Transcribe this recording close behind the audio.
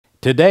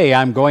Today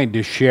I'm going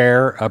to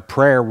share a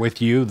prayer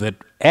with you that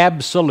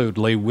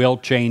absolutely will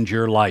change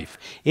your life,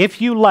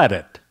 if you let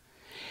it.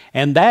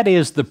 And that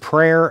is the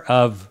prayer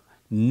of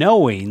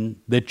knowing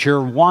that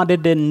you're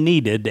wanted and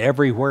needed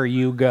everywhere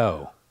you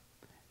go.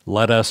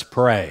 Let us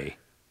pray.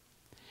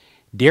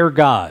 Dear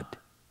God,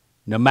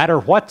 no matter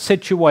what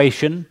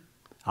situation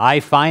I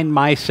find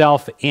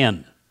myself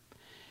in,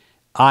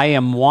 I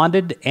am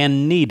wanted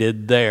and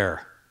needed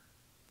there.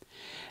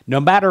 No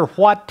matter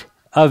what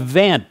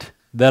event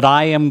that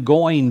I am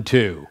going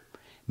to,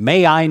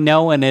 may I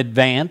know in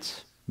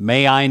advance,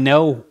 may I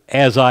know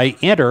as I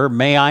enter,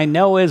 may I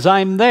know as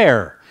I'm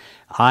there,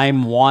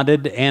 I'm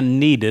wanted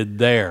and needed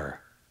there.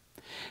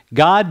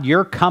 God,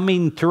 you're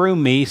coming through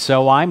me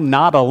so I'm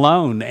not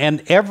alone,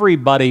 and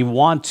everybody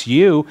wants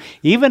you,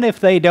 even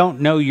if they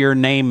don't know your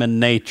name and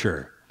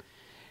nature.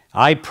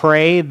 I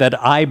pray that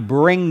I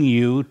bring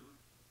you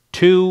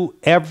to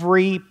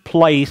every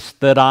place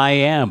that I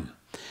am,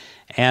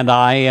 and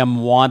I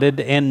am wanted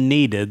and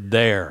needed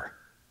there.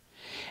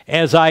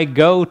 As I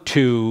go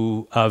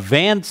to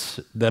events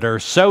that are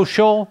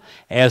social,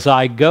 as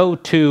I go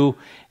to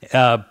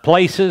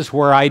places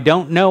where I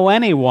don't know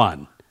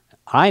anyone,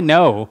 I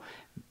know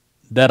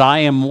that I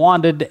am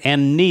wanted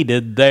and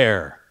needed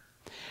there.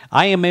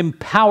 I am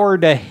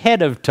empowered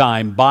ahead of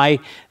time by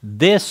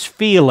this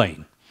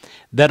feeling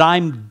that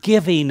I'm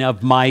giving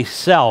of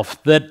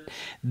myself,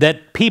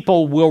 that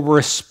people will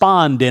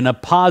respond in a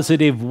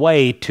positive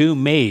way to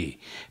me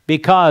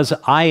because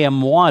I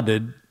am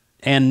wanted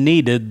and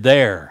needed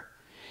there.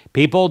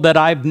 People that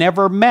I've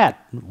never met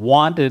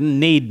want and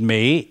need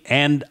me,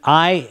 and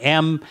I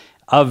am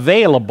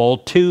available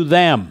to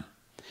them.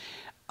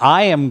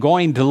 I am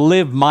going to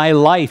live my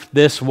life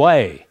this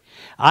way.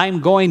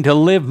 I'm going to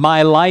live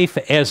my life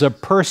as a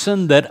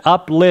person that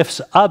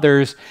uplifts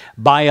others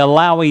by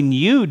allowing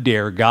you,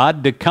 dear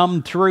God, to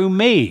come through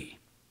me.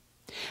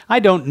 I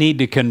don't need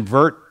to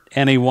convert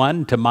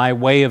anyone to my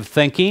way of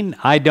thinking.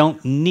 I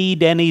don't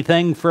need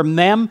anything from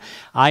them.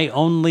 I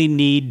only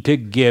need to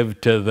give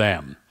to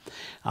them.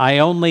 I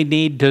only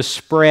need to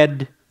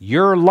spread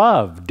your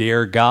love,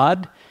 dear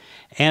God,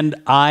 and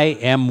I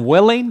am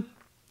willing,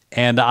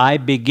 and I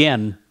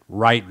begin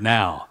right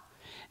now.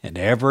 And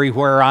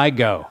everywhere I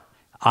go,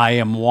 I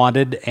am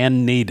wanted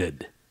and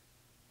needed.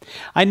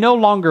 I no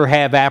longer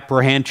have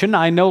apprehension.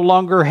 I no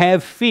longer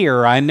have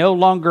fear. I no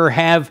longer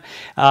have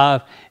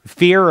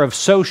fear of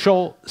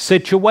social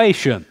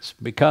situations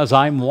because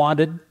I'm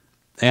wanted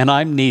and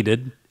I'm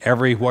needed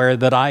everywhere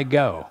that I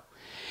go.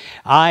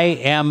 I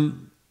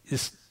am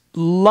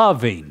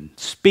loving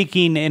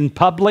speaking in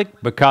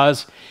public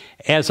because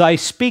as I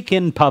speak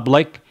in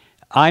public,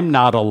 I'm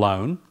not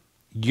alone.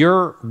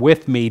 You're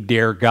with me,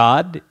 dear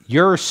God.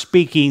 You're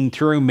speaking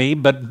through me,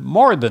 but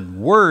more than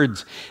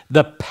words,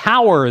 the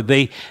power,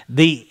 the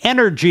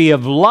energy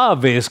of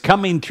love is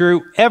coming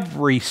through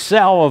every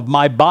cell of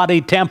my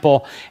body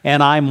temple,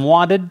 and I'm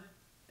wanted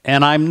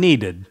and I'm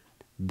needed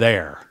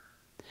there.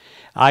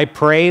 I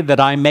pray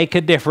that I make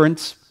a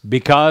difference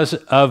because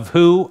of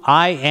who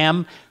I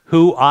am,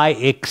 who I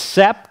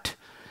accept,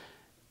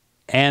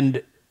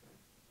 and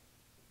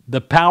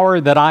the power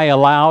that I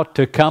allow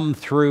to come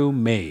through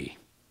me.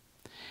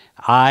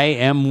 I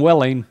am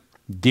willing,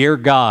 dear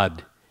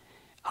God.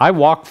 I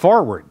walk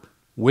forward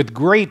with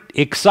great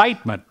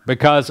excitement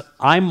because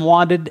I'm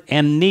wanted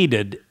and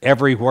needed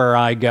everywhere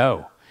I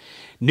go.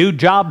 New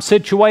job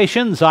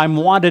situations, I'm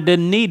wanted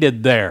and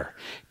needed there.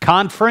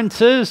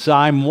 Conferences,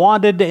 I'm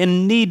wanted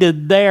and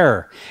needed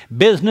there.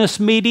 Business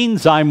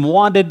meetings, I'm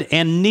wanted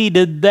and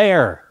needed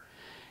there.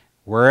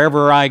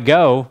 Wherever I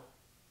go,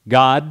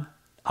 God,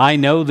 I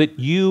know that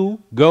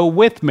you go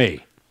with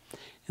me.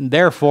 And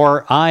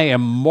therefore, I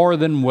am more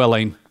than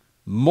willing,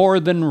 more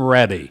than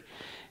ready,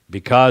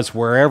 because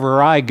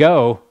wherever I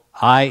go,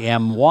 I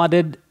am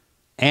wanted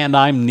and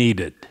I'm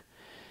needed.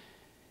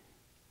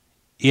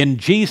 In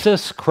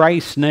Jesus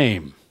Christ's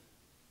name,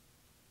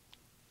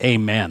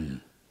 amen.